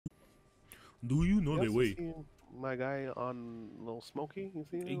Do you know the way? seen my guy on Little Smoky? You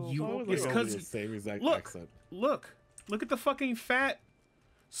seen Little You, Smoky? it's because the same exact look, accent. look at the fucking fat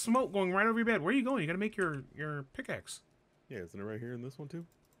smoke going right over your bed. Where are you going? You gotta make your pickaxe. Yeah, isn't it right here in this one too?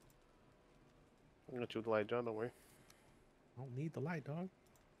 I'm gonna you with the light, John. Don't worry. I don't need the light, dog.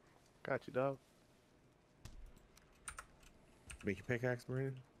 Got you, dog. Make your pickaxe,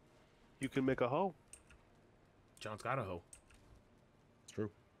 Brandon. You can make a hoe. John's got a hoe. It's true.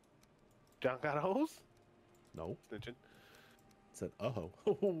 John got a hose? No, Snitching. it said ho.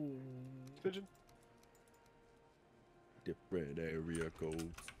 Snitching. Different area codes.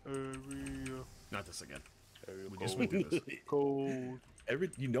 Area. Not this again. Area We just went through this. code.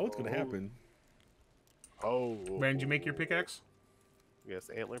 You know what's gonna happen. Oh. Brandon, did you make your pickaxe? Yes,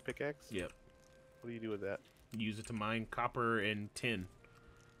 antler pickaxe? Yep. What do you do with that? Use it to mine copper and tin.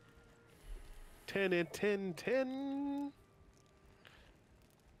 10 and 10, 10.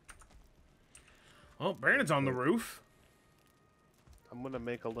 Oh, Brandon's on the roof. I'm gonna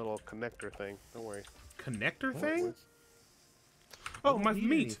make a little connector thing. Don't worry. Connector What? thing? Boys. Oh, I my don't need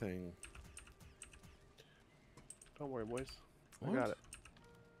meat. anything. Don't worry, boys. What? I got it.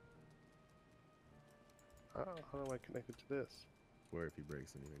 How do I connect it to this? Swear if he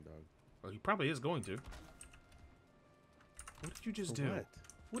breaks anything, dog. Oh, he probably is going to. What did you just For do? what?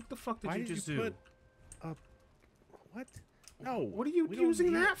 What the fuck did Why you did just you do? put a... What? No. What are you we don't using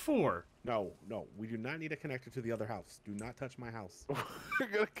need- that for? No, no. We do not need a connector to the other house. Do not touch my house. We're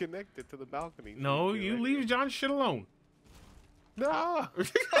gonna connect it to the balcony. No, Get you ready. leave John's shit alone. No!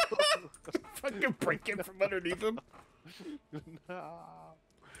 Fucking breaking from underneath him. No!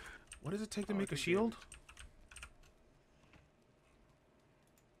 What does it take to Oh, make a I can shield?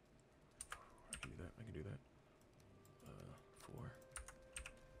 I can do that. I can do that. 4.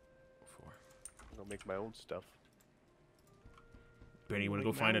 I'm gonna make my own stuff. Benny, you wanna go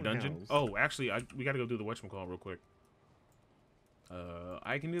Like my find a own dungeon? house. Oh, actually, we gotta go do the whatchamacall real quick.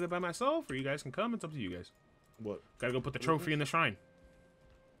 I can do that by myself, or you guys can come. It's up to you guys. What? Gotta go put the trophy in the shrine.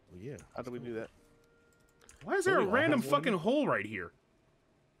 Well, yeah. How do we do that? Why is there a Well, we all random have one. fucking hole right here?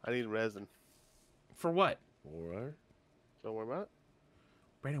 I need resin. For what? Alright. Don't worry about it.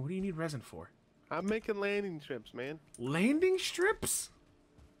 Brandon, what do you need resin for? I'm making landing strips, man. Landing strips?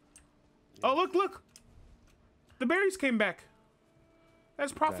 Oh, look, look! The berries came back.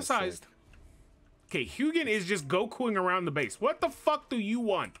 As prophesized. sick. Okay, Hugin is just Gokuing around the base. What the fuck do you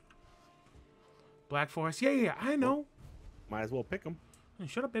want? Black Forest? Yeah, I know. Might as well pick them.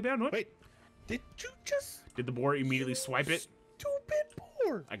 Shut up, baby. I know it. Wait. Did you just... Did the boar immediately swipe it? Stupid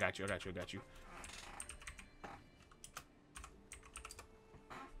boar. I got you, I got you, I got you.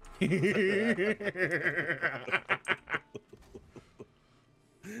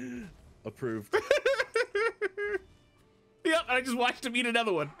 Approved. Yep, I just watched him eat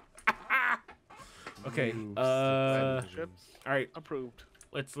another one. Okay, Landing strips. all right, Approved.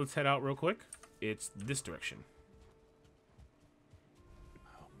 let's head out real quick. It's this direction.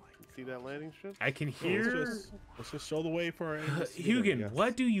 See that landing strip? I can Let's hear. just show the way for our enemies to get in, Hugin, yes.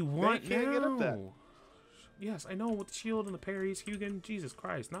 what do you want can't now? get up that. Yes, I know, with the shield and the parries, Hugin. Jesus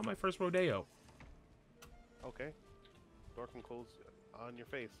Christ, not my first rodeo. Okay. Door can close on your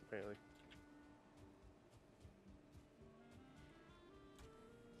face, apparently.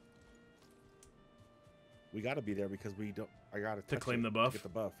 We gotta be there because we don't... I gotta touch claim it the buff? To get the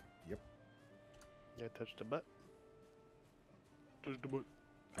buff. Yep. Yeah, touch the butt. Touch the butt.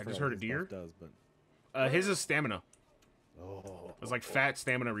 I forgot just what heard a his deer. buff does, but... His is stamina. Oh. It's like fat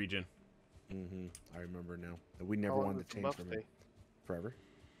stamina regen. Mm-hmm. I remember now. And we never How long wanted does to the change buff from stay? it. Forever.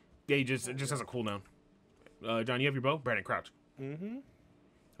 Yeah, it just has a cooldown. John, you have your bow? Brandon, crouch. Mm-hmm.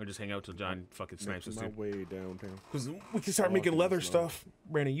 Or just hang out till John fucking snipes us Making too. my way downtown. Because we can start making Walking leather slow. stuff.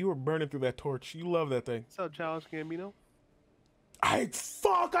 Brandon, you were burning through that torch. You love that thing. What's up, Childish Gambino? I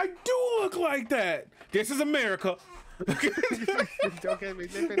do look like that. This is America. Don't get me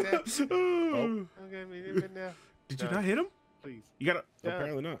nipping now. Don't get me nipping now. Did you John, not hit him? Please. You gotta. Yeah.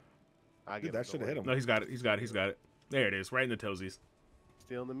 Apparently not. I Dude, get that should have hit him. No, he's got it. He's got it. He's got it. There it is, right in the toesies.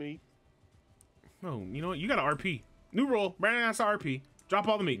 Stealing the meat. No, you know what? You got an RP. New roll. Brandon has a RP. Drop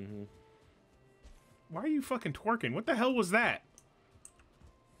all the meat. Mm-hmm. Why are you fucking twerking? What the hell was that?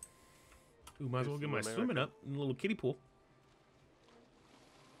 Ooh, might as well This get is my America. swimming up in a little kiddie pool.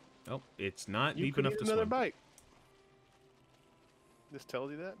 Oh, it's not You deep could enough eat to another swim. bite. This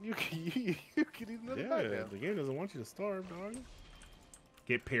tells you that you can eat another Yeah, bite now. the game doesn't want you to starve, dog.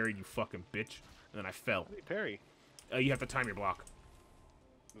 Get parried, you fucking bitch. And then I fell. Hey, Perry. You have to time your block.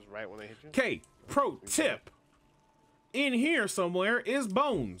 Just right when they hit you. Okay, pro tip. In here somewhere is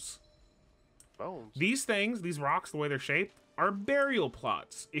bones. Bones. These things, these rocks, the way they're shaped, are burial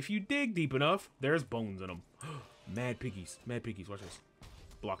plots. If you dig deep enough, there's bones in them. Mad piggies. Mad piggies. Watch this.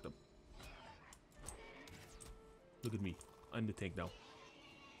 Block them. Look at me. I'm the tank now.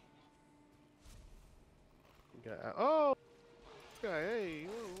 Oh! This guy, hey,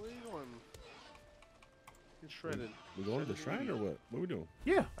 where are you going? Get shredded. We going to the shrine or what? What are we doing?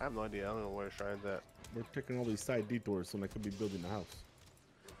 Yeah. I have no idea. I don't know where the shrine's at. We're taking all these side detours so I could be building the house.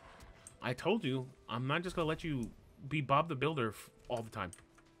 I told you, I'm not just gonna let you be Bob the Builder all the time.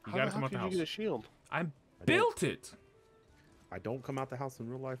 You gotta come out the house. How did you get a shield? I built it. I don't come out the house in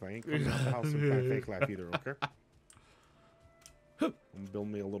real life. I ain't coming out the house in fake life either, okay? I'm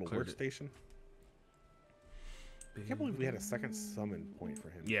building me a little workstation. I can't believe we had a second summon point for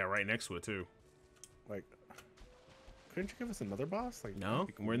him. Yeah, right next to it too. Like, couldn't you give us another boss? Like, no,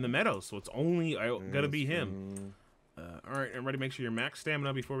 we're in the meadows, so it's only gotta be him. All right, everybody, make sure you're max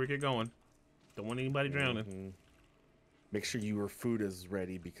stamina before we get going. Don't want anybody drowning. Make sure your food is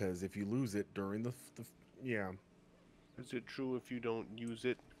ready because if you lose it during the yeah. Is it true if you don't use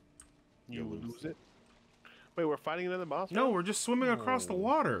it, you lose it? Wait, we're fighting another boss? No, we're just swimming across the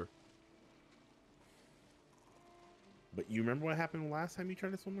water. But you remember what happened last time you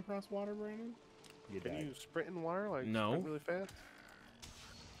tried to swim across water, Brandon? Can you sprint in water? Like, no. Sprint really fast?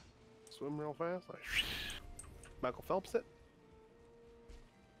 Swim real fast? Like, Michael Phelps it?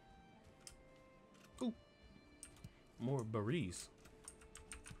 Ooh. More berries.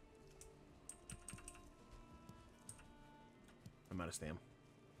 I'm out of stam.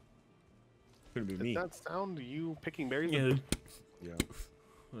 Couldn't be me. Does that sound you picking berries? Yeah. Yeah.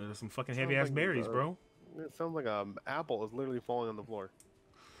 There's some fucking heavy ass berries, bro. It sounds like an apple is literally falling on the floor.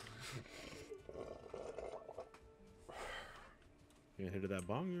 Can't hit that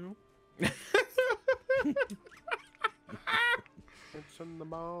bong, you know? It's in the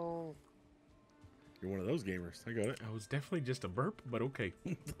ball. You're one of those gamers. I got it. I was definitely just a burp, but okay.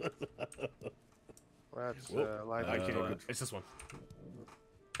 That's I can't. It's this one.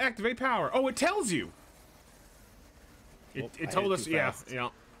 Activate power. Oh, it tells you. It told us, yeah, yeah.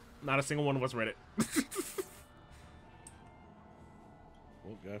 Not a single one of us read it.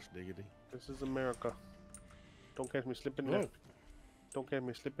 Oh gosh, diggity. This is America. Don't catch me slipping there. Don't catch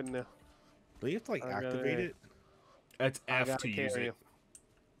me slipping there. Do you have to like activate it? It's F to use it.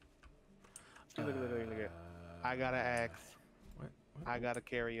 Look at. I got an axe. What? I gotta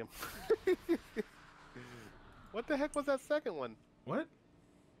carry him. What the heck was that second one? What?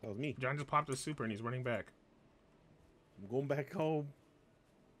 That was me. John just popped his super and he's running back. I'm going back home.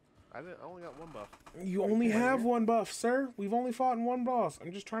 I only got one buff. You only have one buff, sir. We've only fought in one boss.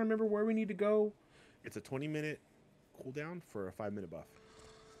 I'm just trying to remember where we need to go. It's a 20-minute cooldown for a 5-minute buff.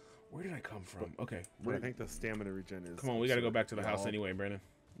 Where did I come from? Okay. But I think the stamina regen is... Come on, we gotta go back to the house anyway, Brandon.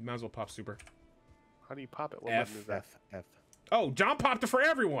 You might as well pop super. How do you pop it? What F. button is that? F. Oh, John popped it for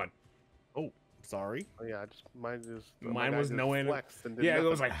everyone. Oh, sorry. Oh yeah, mine was no end. Yeah, it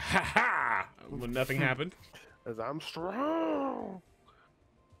was like ha ha when nothing happened. As I'm strong.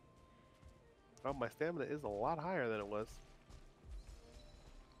 Oh, my stamina is a lot higher than it was.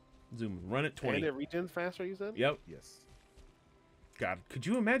 Zoom, run at 20. And it regens faster, you said? Yep. Yes. God, could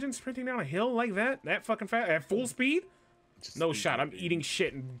you imagine sprinting down a hill like that? That fucking fast? At full speed? No shot. I'm eating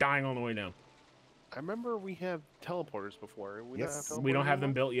shit and dying on the way down. I remember we had teleporters before. We don't have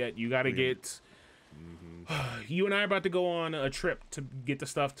them built yet. You got to get... You and I are about to go on a trip to get the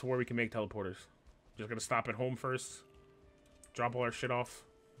stuff to where we can make teleporters. Just got to stop at home first. Drop all our shit off.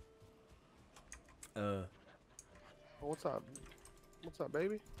 Oh, what's up? What's up,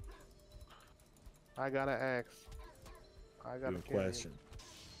 baby? I got an axe. I got a question.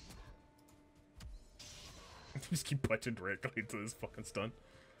 Just keep punching directly into this fucking stun.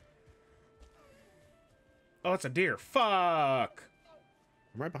 Oh, it's a deer. Fuck.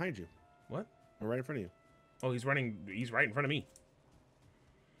 I'm right behind you. What? I'm right in front of you. Oh, he's running. He's right in front of me.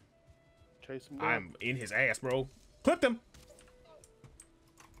 Chase him down. I'm in his ass, bro. Clipped him.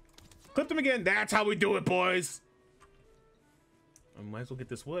 Clipped him again. That's how we do it, boys. I might as well get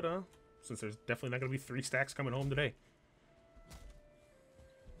this wood, huh? Since there's definitely not going to be 3 stacks coming home today.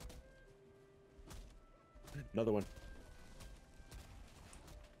 Another one.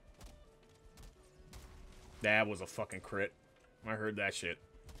 That was a fucking crit. I heard that shit.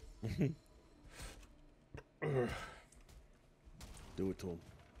 Do it to him.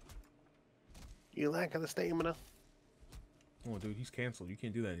 You lack of the stamina. Oh, dude, he's canceled. You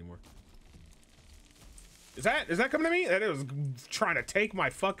can't do that anymore. Is that coming to me? That is trying to take my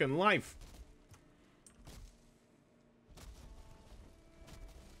fucking life.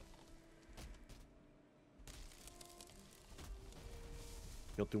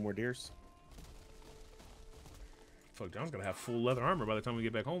 Kill 2 more deers. Fuck, John's gonna have full leather armor by the time we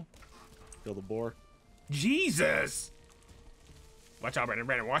get back home. Kill the boar. Jesus! Watch out, Brandon.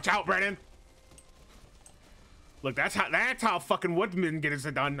 Brandon, watch out, Brandon! Look, that's how fucking woodmen get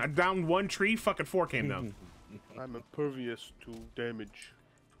it done. I downed one tree, fucking 4 came down. I'm impervious to damage.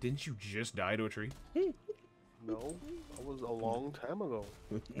 Didn't you just die to a tree? No, that was a long time ago.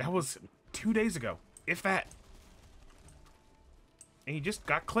 That was 2 days ago, if that. And he just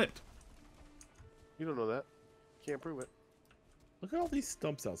got clipped. You don't know that. Can't prove it. Look at all these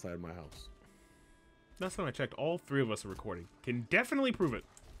stumps outside my house. Last time I checked, all 3 of us are recording. Can definitely prove it.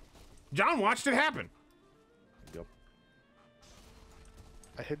 John watched it happen. Yep.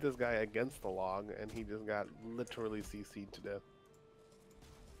 I hit this guy against the log, and he just got literally CC'd to death.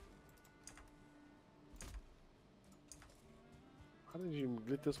 How did you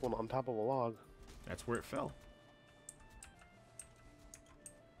get this one on top of a log? That's where it fell.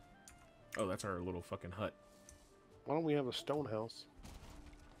 Oh, that's our little fucking hut. Why don't we have a stone house?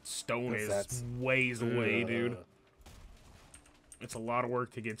 Stone is That's ways away, dude. It's a lot of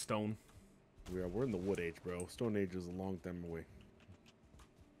work to get stone. We're in the wood age, bro. Stone age is a long time away.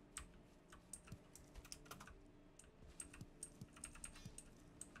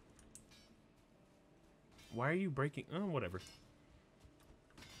 Why are you breaking? Oh, whatever.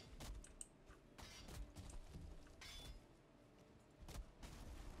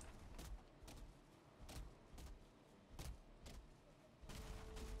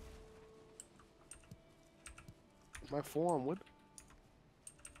 My forearm wood.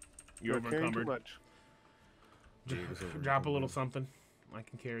 You're carrying too overencumbered. much. Drop a little something. I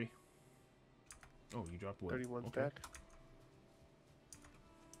can carry. Oh, you dropped wood. 31 Okay. stack.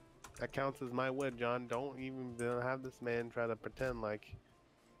 That counts as my wood, John. Don't even have this man try to pretend like.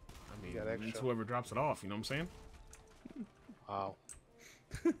 I mean, got it's extra. whoever drops it off. You know what I'm saying? Wow.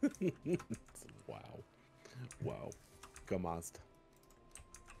 Wow. Wow. Skamast.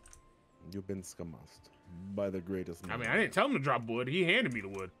 You've been skamast by the greatest man. I mean, I didn't tell him to drop wood. He handed me the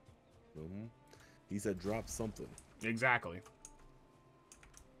wood. He said drop something. Exactly.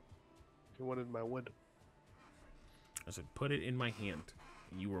 He wanted my wood. I said, put it in my hand.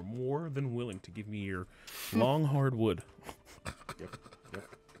 You were more than willing to give me your long, hard wood. Yep. I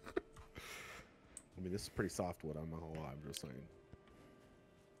mean, this is pretty soft wood. I'm not gonna lie. I'm just saying.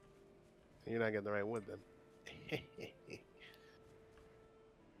 You're not getting the right wood then.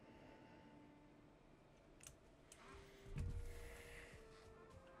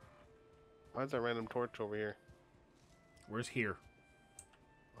 Why is that random torch over here? Where's here?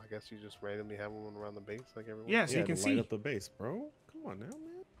 I guess you just randomly have one around the base like everyone. Yeah, so you can light see. up the base, bro. Come on now,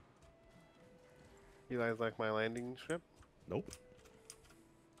 man. You guys like my landing strip? Nope.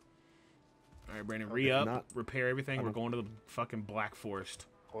 All right, Brandon, Okay, re-up, not- repair everything. I We're don't- going to the fucking Black Forest.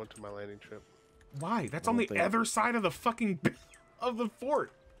 Going to my landing strip. Why? That's I on don't the think- other side of the fucking of the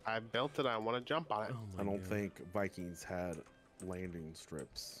fort. I built it. I want to jump on it. I don't think Vikings had landing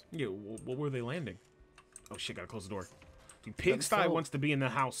strips. Yeah, what were they landing? Oh shit! Gotta close the door. Dude, Pigsty so- wants to be in the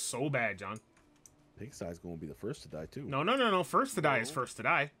house so bad, John. Pigsty's gonna be the first to die too. No. First to die is first to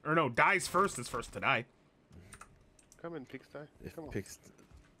die. Or no, dies first is first to die. Come in, Pigsty. If Come on.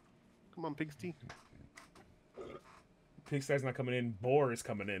 Come on, Pigsty. Pigsty's not coming in. Boar is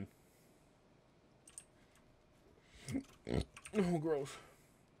coming in. Oh, gross.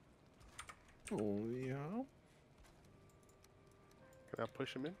 Oh yeah. Can I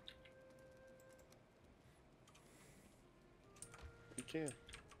push him in? You can.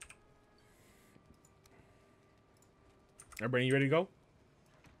 All right, Brandon, you ready to go?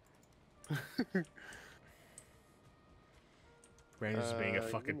 Brandon's just being a Give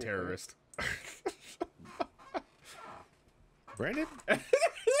fucking me a terrorist. Brandon?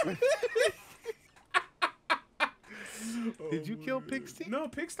 Did you kill Pigsty? No,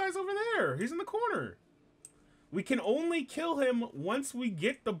 Pigsty's over there. He's in the corner. We can only kill him once we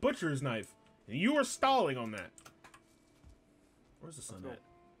get the butcher's knife. And you are stalling on that. Where's the sun Let's at?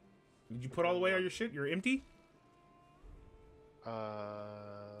 Did you put all the way all your shit? You're empty?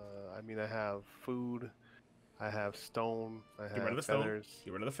 I mean, I have food. I have stone. I Get rid of have the stone. feathers.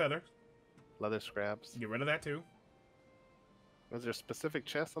 Get rid of the feather. Leather scraps. Get rid of that too. Is there a specific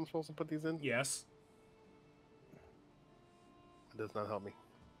chest I'm supposed to put these in? Yes. It does not help me.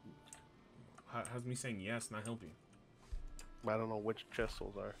 How's me saying yes not help you? I don't know which chests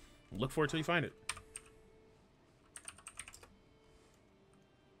those are. Look for it till you find it.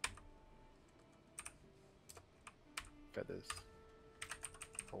 Feathers.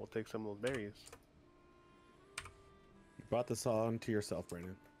 I will take some of those berries. You brought this on to yourself,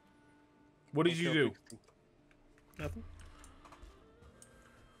 Brandon. What did you Kill do? Pigsty. Nothing.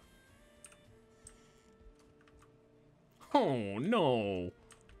 Oh, no.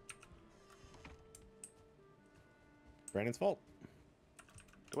 Brandon's fault.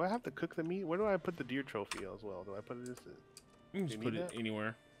 Do I have to cook the meat? Where do I put the deer trophy as well? Do I put it in? You can just put it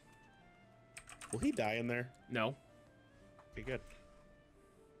anywhere. Will he die in there? No. Okay, good.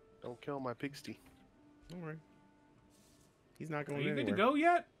 Don't kill my pigsty. Don't worry. He's not Are going you anywhere. good to go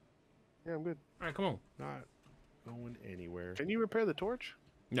yet? Yeah, I'm good. All right, come on. Not going anywhere. Can you repair the torch?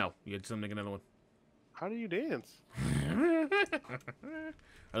 No, you had to make another one. How do you dance? All right,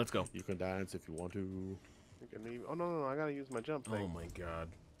 let's go. You can dance if you want to. You can leave. Oh no, I gotta use my jump thing. Oh my god.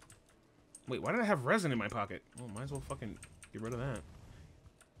 Wait, why did I have resin in my pocket? Oh, might as well fucking get rid of that.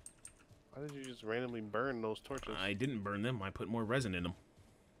 Why did you just randomly burn those torches? I didn't burn them. I put more resin in them.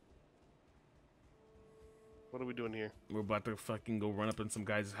 What are we doing here? We're about to fucking go run up in some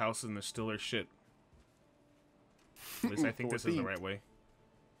guy's house and steal their shit. At least I think this is the right way.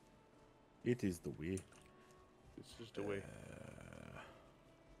 It is the way. It's just a way.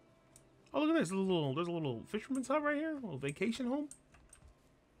 Oh, look at this. There's a little fisherman's hut right here. A little vacation home.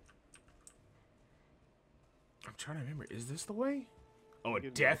 I'm trying to remember. Is this the way? Oh,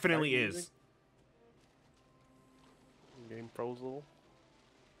 it definitely is. Game froze a little.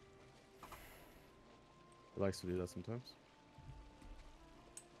 He likes to do that sometimes.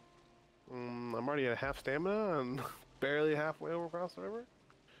 I'm already at half stamina and barely halfway over across the river.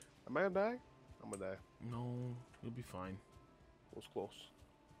 Am I gonna die? I'm gonna die. No, you'll be fine. It was close.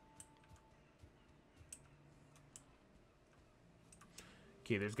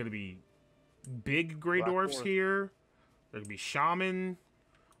 Okay, there's gonna be big Grey Dwarfs here. There could be Shaman.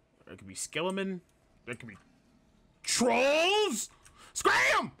 There could be Skeleman. There could be Trolls!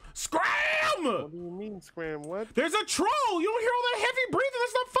 Scram! Scram! What do you mean, scram? What? There's a troll! You don't hear all that heavy breathing?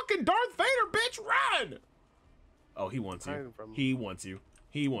 That's not fucking Darth Vader, bitch! Run! Oh, he wants you. He wants you.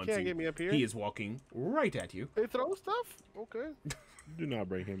 He wants you. Can't get me up here. He is walking right at you. They throw stuff? Okay. Do not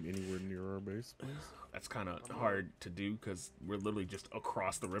bring him anywhere near our base, please. That's kind of hard to do because we're literally just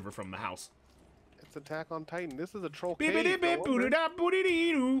across the river from the house. It's Attack on Titan. This is a troll cave.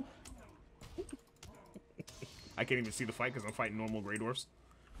 I can't even see the fight because I'm fighting normal Grey Dwarfs.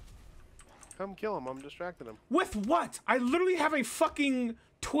 Come kill him. I'm distracting him. With what? I literally have a fucking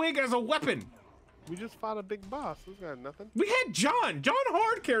twig as a weapon. We just fought a big boss. This guy nothing. We had John. John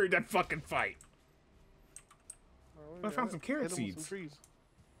Hard carried that fucking fight. Oh, I found some carrot hit him with seeds. some trees.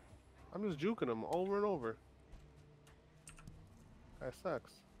 I'm just juking him over and over. That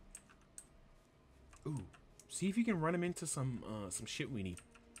sucks. Ooh, see if you can run him into some shit we need.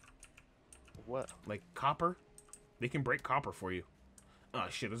 What? Like copper. They can break copper for you. Oh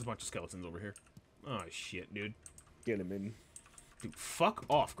shit, there's a bunch of skeletons over here. Oh shit, dude. Get him in. Dude, fuck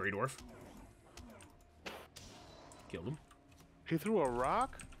off, Grey Dwarf. Killed him. He threw a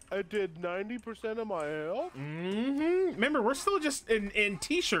rock? I did 90% of my health? Mm-hmm. Remember, we're still just in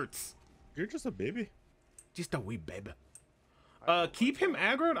t-shirts. You're just a baby. Just a wee baby. Keep him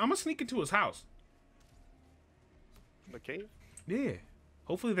aggroed. I'm gonna sneak into his house. The cave? Yeah.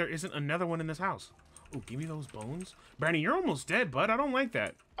 Hopefully there isn't another one in this house. Oh, give me those bones. Brandon, you're almost dead, bud. I don't like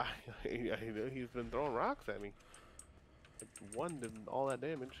that. I know he's been throwing rocks at me. One did all that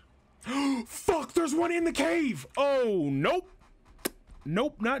damage. Fuck, there's one in the cave. Oh, nope.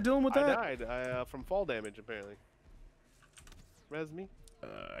 Nope, not dealing with that. I died from fall damage, apparently. Res me.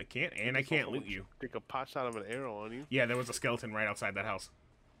 I can't, and I can't loot you. Take a pot shot of an arrow on you. Yeah, there was a skeleton right outside that house.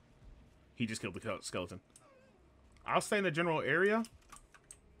 He just killed the skeleton. I'll stay in the general area.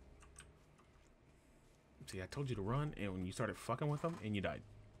 See, I told you to run, and when you started fucking with them, and you died.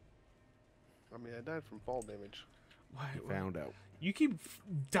 I mean, I died from fall damage. Why? Found out. You keep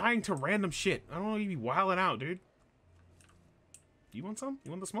dying to random shit. I don't know, you be wilding out, dude. You want some?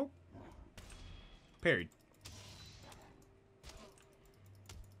 You want the smoke? Parried.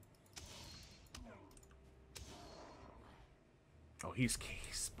 Oh, he's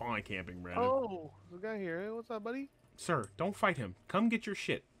spawn camping, Brandon. Oh, there's a guy here. Hey, what's up, buddy? Sir, don't fight him. Come get your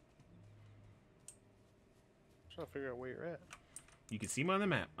shit. Trying to figure out where you're at. You can see me on the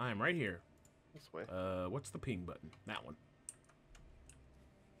map. I am right here. This way. What's the ping button? That one.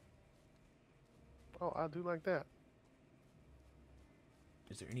 Oh, I do like that.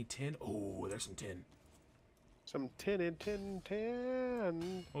 Is there any tin? Oh, there's some tin. Some tin and tin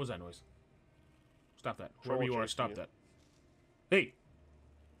tin. What was that noise? Stop that. Troll Whoever you are, chasing stop you. that. Hey!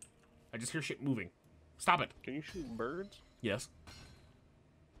 I just hear shit moving. Stop it. Can you shoot birds? Yes.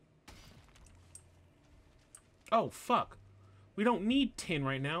 Oh, fuck. We don't need tin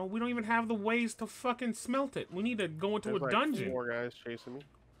right now. We don't even have the ways to fucking smelt it. We need to go into There's a like dungeon. 4 guys chasing me.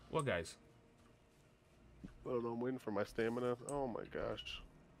 What guys? I don't know, I'm waiting for my stamina. Oh my gosh.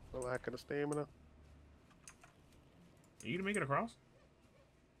 The lack of the stamina. Are you gonna make it across?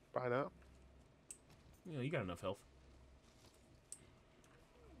 Probably not. Yeah, you got enough health.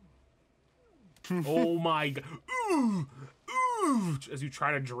 Oh my god. Ooh! Ooh! As you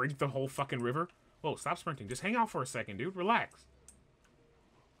try to drink the whole fucking river. Whoa, stop sprinting. Just hang out for a second, dude. Relax.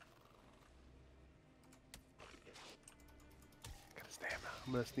 Got stamina.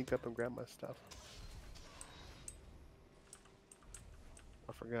 I'm gonna sneak up and grab my stuff.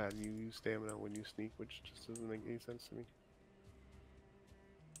 I forgot you use stamina when you sneak, which just doesn't make any sense to me.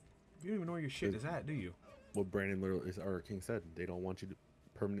 You don't even know where your shit is at, do you? What Brandon literally, or King said, they don't want you to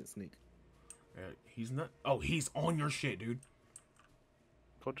permanent sneak. He's not. Oh, he's on your shit, dude.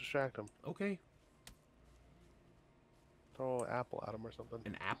 Go distract him. Okay. Throw an apple at him or something.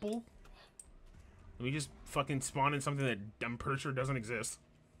 An apple? Let me just fucking spawn in something that I'm pretty sure doesn't exist.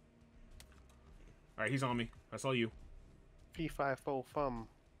 Alright, he's on me. I saw you. P5 fum.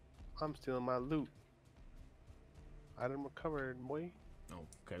 I'm stealing my loot. Item recovered, boy. Oh,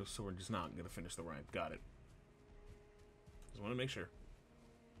 okay, so we're just not gonna finish the rhyme. Got it. Just want to make sure.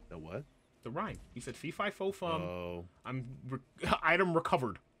 The what? The rhyme. He said fee fi fo fum. Oh. Item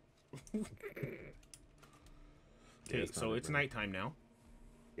recovered. Yeah, Okay, so it's right. nighttime now.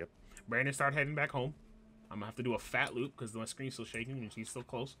 Yep. Brandon, start heading back home. I'm gonna have to do a fat loop because my screen's still shaking and she's still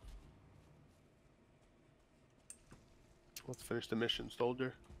close. Let's finish the mission,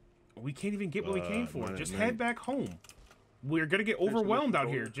 soldier. We can't even get what we came for. not Just at head night. back home. We're gonna get Finish the overwhelmed mission,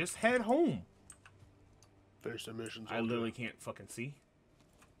 out here. soldier. Just head home. Finish the mission, soldier. I literally can't fucking see.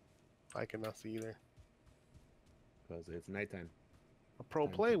 I cannot see either. Because it's nighttime. A pro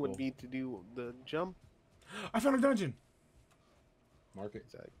Time play to would go. be to do the jump. I found a dungeon. Mark it.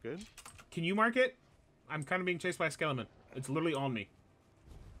 Is that good? Can you mark it? I'm kind of being chased by a skeleton. It's literally on me.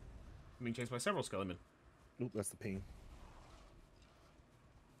 I'm being chased by several skeletons. Oop, that's the ping.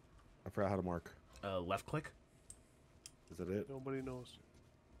 I forgot how to mark. Left click. Is that it? Nobody knows.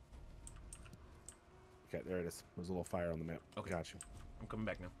 Okay, there it is. There's a little fire on the map. Okay. Got you. I'm coming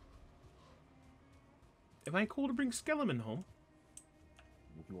back now. Am I cool to bring skeleton home?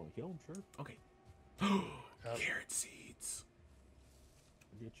 If you want to kill him, sure. Okay. Carrot seeds.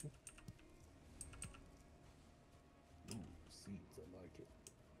 I'll get you. Ooh, seeds. I like it.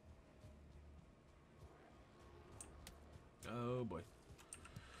 Oh boy.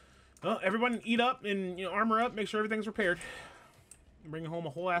 Well, everyone eat up and armor up. Make sure everything's repaired. Bring home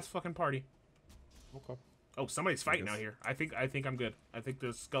a whole ass fucking party. Okay. Oh, somebody's fighting guess. out here. I think I'm good. I think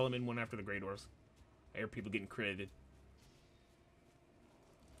the skeleton went after the Grey Dwarfs. I hear people getting credited.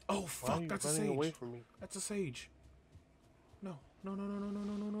 Oh Why are fuck! you That's a running sage. away from me? That's a sage. No, no, no, no, no, no,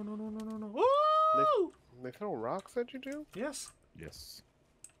 no, no, no, no, no, no, no. Woo! They throw rocks at you too? Yes. Yes.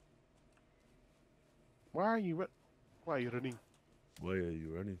 Why are you running? Why are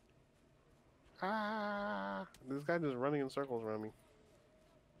you running? Ah! This guy just running in circles around me.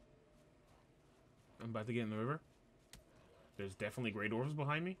 I'm about to get in the river. There's definitely Grey Dwarfs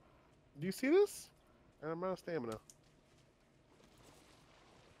behind me. Do you see this? And I'm out of stamina.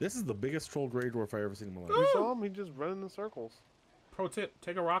 This is the biggest troll Grey Dwarf I ever seen in my life. You saw him? He just running in circles. Pro tip: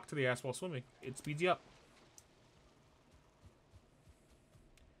 take a rock to the ass while swimming. It speeds you up.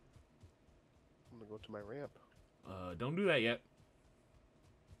 I'm gonna go to my ramp. Don't do that yet.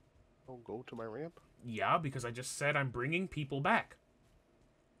 Oh, go to my ramp? Yeah, because I just said I'm bringing people back.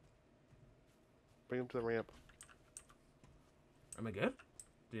 Bring him to the ramp. Am I good?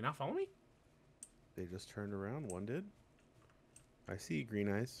 Did you not follow me? They just turned around. One did. I see you, Green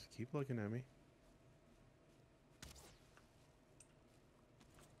Eyes. Keep looking at me.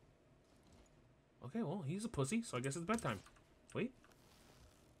 Okay, well, he's a pussy, so I guess it's bedtime. Wait.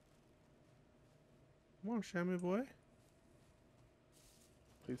 Come on, Shammy boy.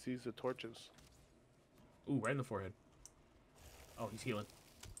 He sees the torches. Ooh, right in the forehead. Oh, he's healing.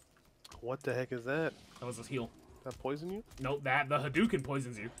 What the heck is that? That was his heal. That poison you? Nope, the Hadouken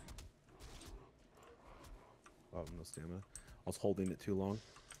poisons you. Oh, no stamina. I was holding it too long.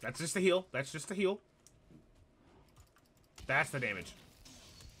 That's just a heal. That's just a heal. That's the damage.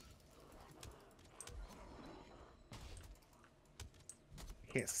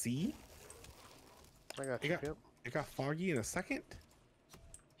 I can't see. I got It you, got, Pimp. it got foggy in a second.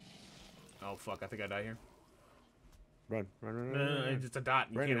 Oh, fuck. I think I die here. Run, run, run, No, run, no, run, no, run. it's a dot.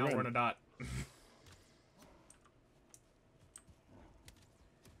 You Run, can't run. outrun a dot.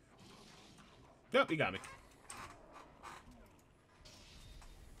 Yep, you got me.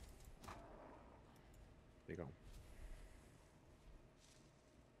 There you go.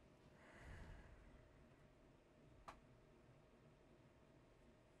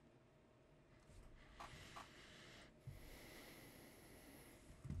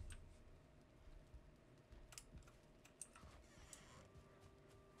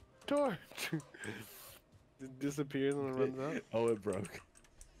 torch. It disappears when it runs out. Oh, it broke.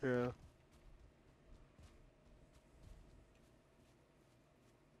 Yeah.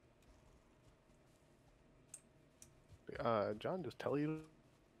 John, just tell you.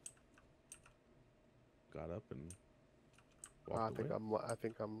 Got up and I walked think away. I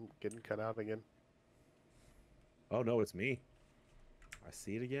think I'm getting cut out again. Oh no, it's me. I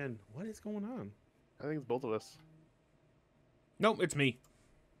see it again. What is going on? I think it's both of us. Nope, it's me.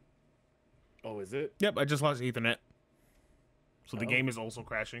 Oh, is it? Yep, I just lost Ethernet. So the Oh. game is also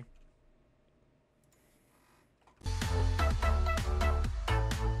crashing.